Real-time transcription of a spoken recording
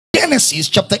Genesis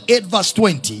chapter 8 verse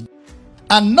 20.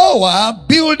 And Noah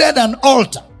builded an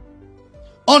altar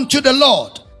unto the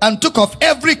Lord, and took of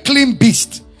every clean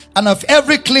beast and of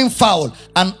every clean fowl,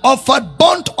 and offered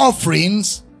burnt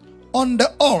offerings on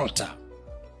the altar.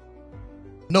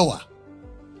 Noah,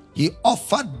 he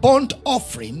offered burnt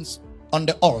offerings on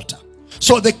the altar.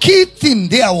 So the key thing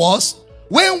there was,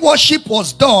 when worship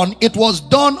was done, it was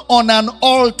done on an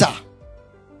altar.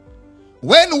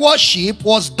 When worship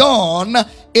was done,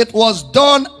 it was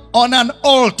done on an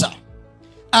altar.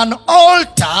 An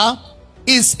altar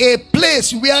is a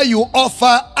place where you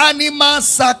offer animal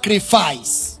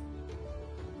sacrifice.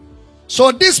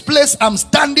 So this place I'm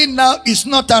standing now is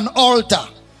not an altar,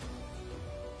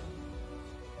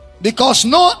 because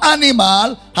no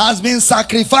animal has been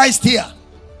sacrificed here.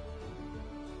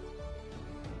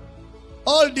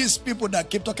 All these people that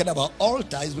keep talking about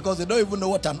altar is because they don't even know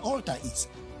what an altar is.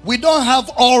 We don't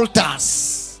have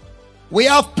altars. We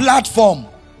have platform.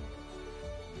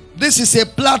 This is a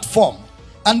platform.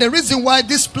 And the reason why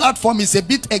this platform is a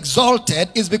bit exalted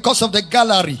is because of the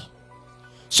gallery.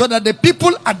 So that the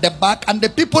people at the back and the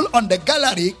people on the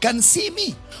gallery can see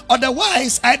me.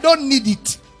 Otherwise, I don't need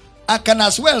it. I can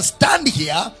as well stand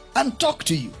here and talk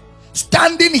to you.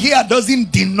 Standing here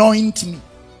doesn't denote me.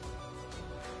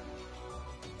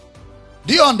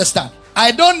 Do you understand? I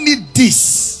don't need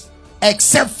this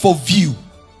except for view.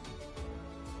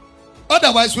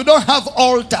 Otherwise, we don't have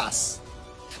altars.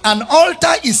 An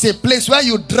altar is a place where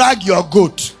you drag your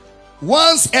goat.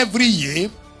 Once every year,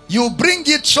 you bring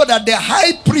it so that the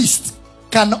high priest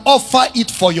can offer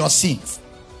it for your sins.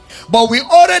 But we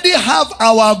already have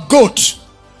our goat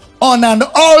on an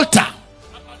altar.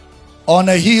 On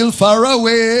a hill far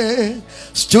away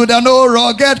stood an old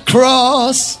rugged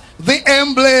cross, the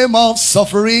emblem of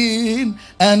suffering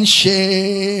and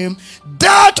shame.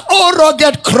 That old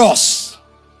rugged cross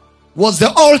was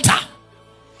the altar.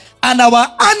 And our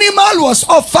animal was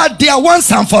offered there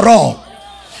once and for all.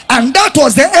 And that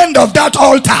was the end of that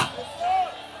altar.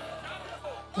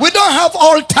 We don't have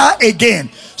altar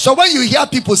again. So when you hear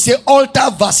people say altar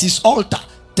versus altar,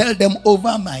 tell them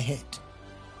over my head.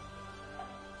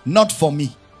 Not for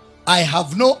me. I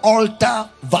have no altar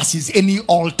versus any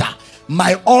altar.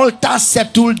 My altar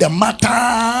settled the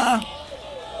matter.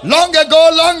 Long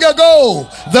ago,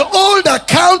 the old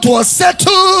account was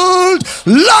settled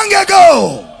long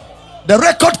ago. The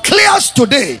record clears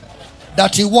today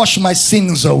that he washed my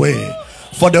sins away.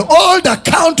 For the old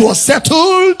account was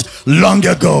settled long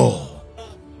ago.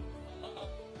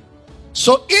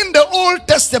 So in the Old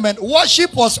Testament,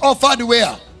 worship was offered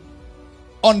where?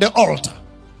 On the altar.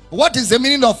 What is the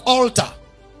meaning of altar?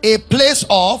 A place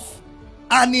of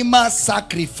animal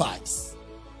sacrifice.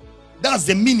 That's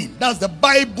the meaning. That's the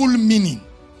Bible meaning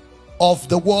of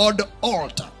the word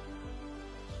altar.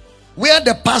 Where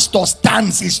the pastor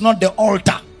stands is not the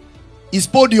altar. It's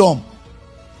podium.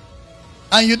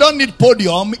 And you don't need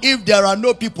podium if there are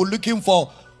no people looking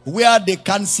for where they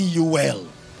can see you well.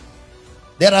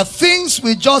 There are things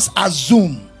we just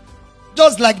assume.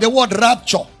 Just like the word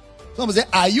rapture. Someone say,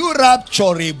 are you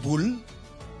rapturable?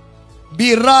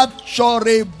 Be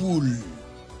rapturable.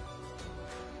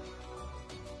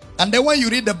 And then when you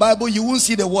read the Bible, you won't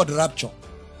see the word rapture.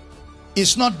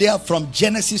 It's not there from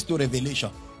Genesis to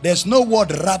Revelation. There's no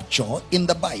word rapture in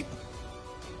the Bible.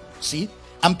 See?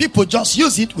 And people just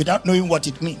use it without knowing what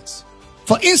it means.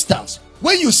 For instance,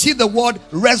 when you see the word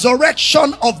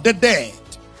resurrection of the dead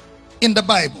in the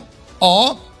Bible,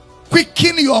 or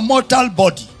quicken your mortal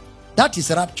body, that is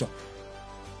rapture.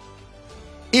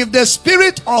 If the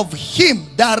spirit of him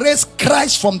that raised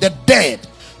Christ from the dead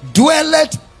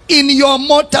dwelleth in your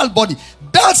mortal body,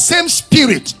 that same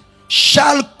spirit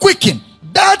shall quicken.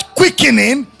 That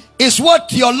quickening is what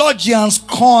theologians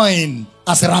coin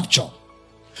as rapture.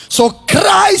 So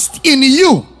Christ in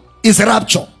you is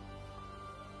rapture.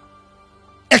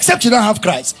 Except you don't have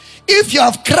Christ. If you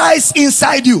have Christ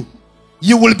inside you,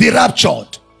 you will be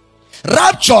raptured.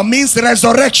 Rapture means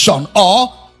resurrection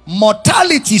or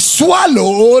mortality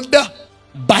swallowed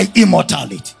by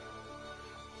immortality.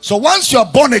 So once you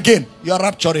are born again, you are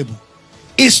rapturable.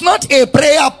 It's not a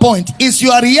prayer point. It's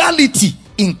your reality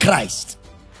in Christ.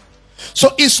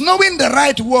 So it's knowing the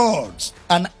right words.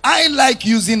 And I like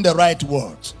using the right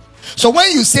words. So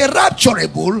when you say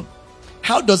rapturable,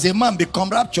 how does a man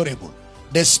become rapturable?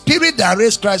 The spirit that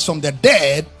raised Christ from the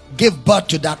dead gave birth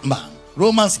to that man.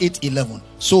 Romans 8:11.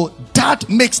 So that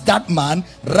makes that man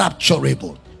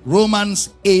rapturable. Romans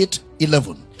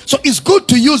 8:11. So it's good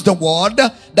to use the word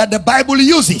that the Bible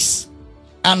uses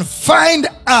and find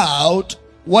out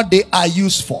what they are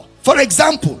used for. For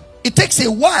example, it takes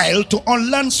a while to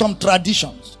unlearn some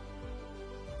traditions.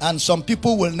 And some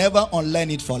people will never unlearn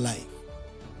it for life.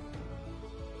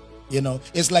 You know,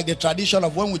 it's like the tradition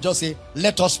of when we just say,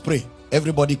 let us pray.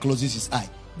 Everybody closes his eye.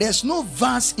 There's no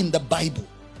verse in the Bible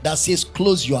that says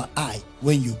close your eye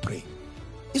when you pray.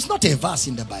 It's not a verse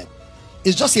in the Bible.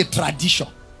 It's just a tradition.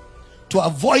 To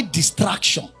avoid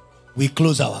distraction, we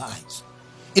close our eyes.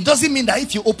 It doesn't mean that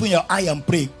if you open your eye and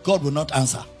pray, God will not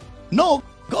answer. No,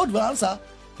 God will answer.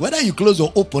 Whether you close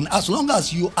or open, as long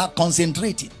as you are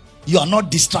concentrating, you are not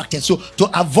distracted. So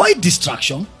to avoid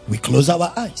distraction, we close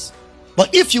our eyes.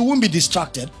 But if you won't be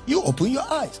distracted, you open your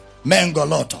eyes.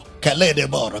 Mengoloto,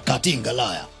 Kaledeboro,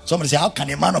 Katingalaya. Somebody say, how can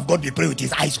a man of God be praying with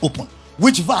his eyes open?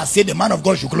 Which verse say the man of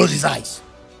God should close his eyes?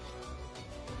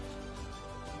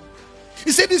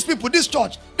 He said, these people, this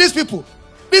church, these people,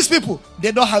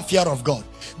 they don't have fear of God.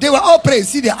 They were all praying.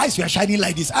 See, their eyes were shining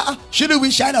like this. Shouldn't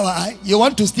we shine our eye? You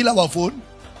want to steal our phone?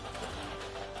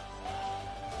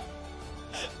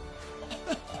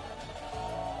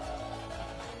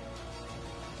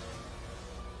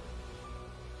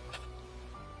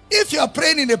 If you are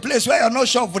praying in a place where you are not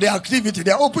sure for the activity,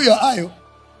 they open your eye.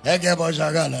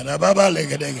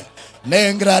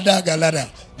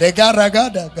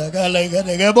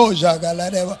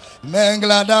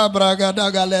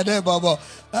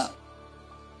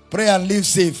 Pray and live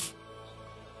safe.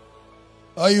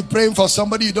 Or you praying for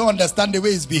somebody you don't understand the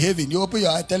way he's behaving. You open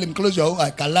your eye, tell him close your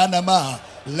eye.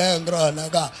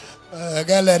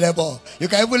 You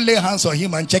can even lay hands on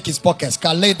him and check his pockets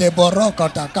to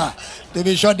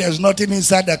be sure there's nothing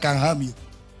inside that can harm you.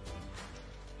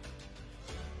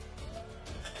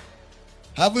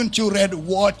 Haven't you read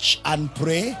Watch and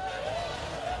Pray?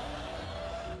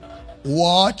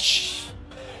 Watch.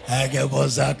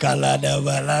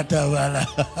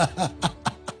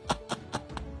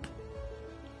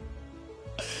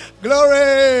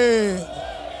 Glory.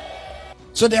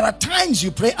 So there are times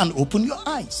you pray and open your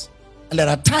eyes. And there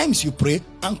are times you pray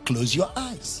and close your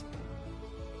eyes.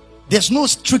 There's no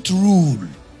strict rule.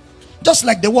 Just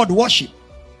like the word worship.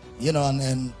 You know,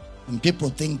 and people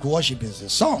think worship is a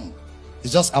song.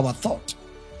 It's just our thought.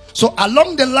 So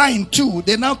along the line too,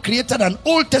 they now created an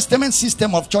Old Testament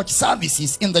system of church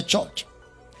services in the church.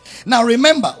 Now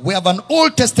remember, we have an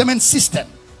Old Testament system.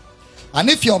 And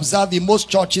if you observe in most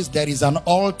churches, there is an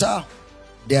altar,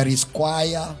 there is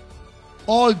choir.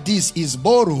 All this is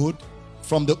borrowed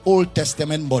from the Old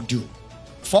Testament module.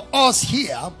 For us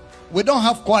here, we don't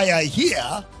have choir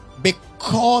here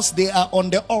because they are on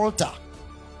the altar.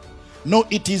 No,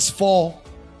 it is for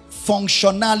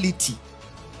functionality.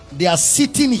 They are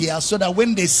sitting here so that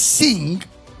when they sing,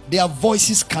 their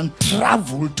voices can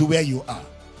travel to where you are.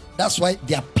 That's why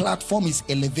their platform is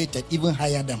elevated even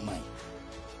higher than mine.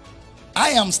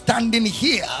 I am standing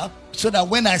here so that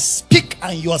when I speak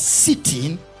and you are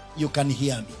sitting, you can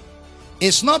hear me.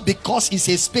 It's not because it's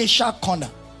a special corner.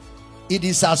 It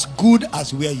is as good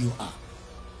as where you are.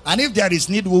 And if there is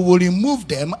need, we will remove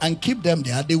them and keep them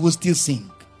there. They will still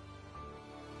sing.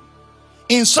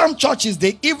 In some churches,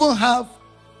 they even have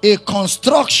a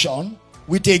construction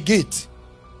with a gate.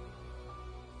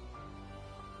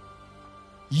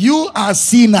 You are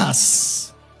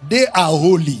sinners. They are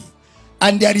holy.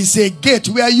 And there is a gate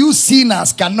where you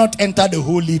sinners cannot enter the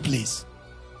holy place.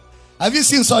 Have you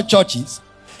seen such churches?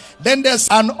 Then there's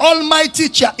an almighty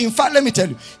chair. In fact, let me tell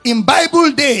you, in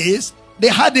Bible days, they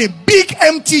had a big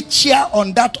empty chair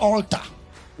on that altar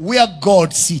where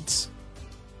God sits.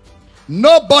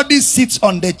 Nobody sits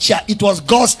on the chair. It was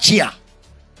God's chair.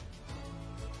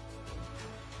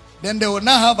 Then they will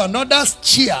now have another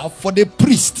chair for the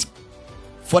priest,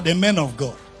 for the men of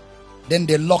God. Then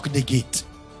they lock the gate.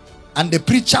 And the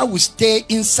preacher will stay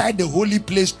inside the holy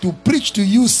place to preach to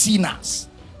you sinners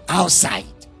outside.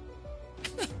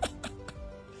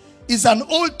 It's an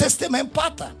Old Testament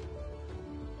pattern.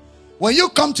 When you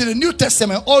come to the New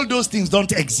Testament, all those things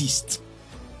don't exist.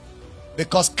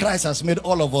 Because Christ has made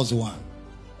all of us one.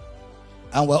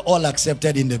 And we're all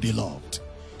accepted in the beloved.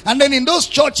 And then in those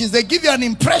churches, they give you an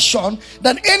impression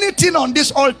that anything on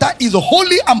this altar is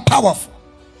holy and powerful.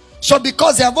 So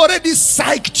because they have already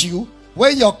psyched you,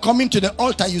 when you're coming to the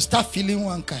altar, you start feeling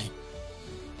one kind.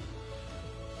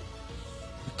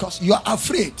 Because you are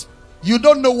afraid. You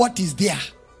don't know what is there.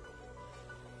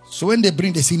 So when they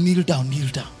bring, they say, kneel down, kneel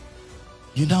down.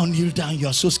 You now kneel down, you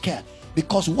are so scared.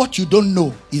 Because what you don't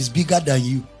know is bigger than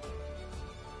you.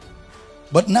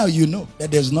 But now you know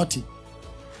that there's nothing.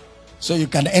 So you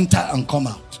can enter and come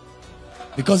out.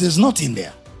 Because there's nothing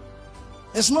there.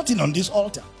 There's nothing on this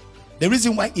altar. The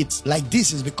reason why it's like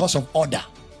this is because of order.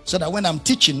 So that when I'm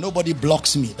teaching, nobody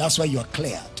blocks me. That's why you are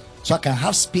cleared. So I can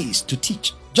have space to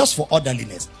teach. Just for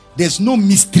orderliness. There's no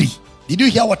mystery. Did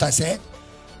you hear what I said?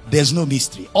 There's no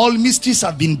mystery. All mysteries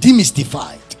have been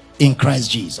demystified in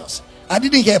Christ Jesus. I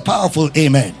didn't hear a powerful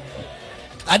amen.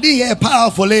 I didn't hear a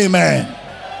powerful amen.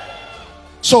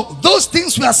 So those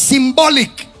things were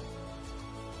symbolic.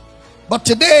 But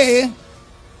today,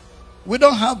 we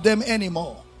don't have them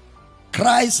anymore.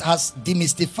 Christ has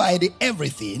demystified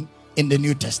everything in the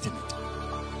New Testament.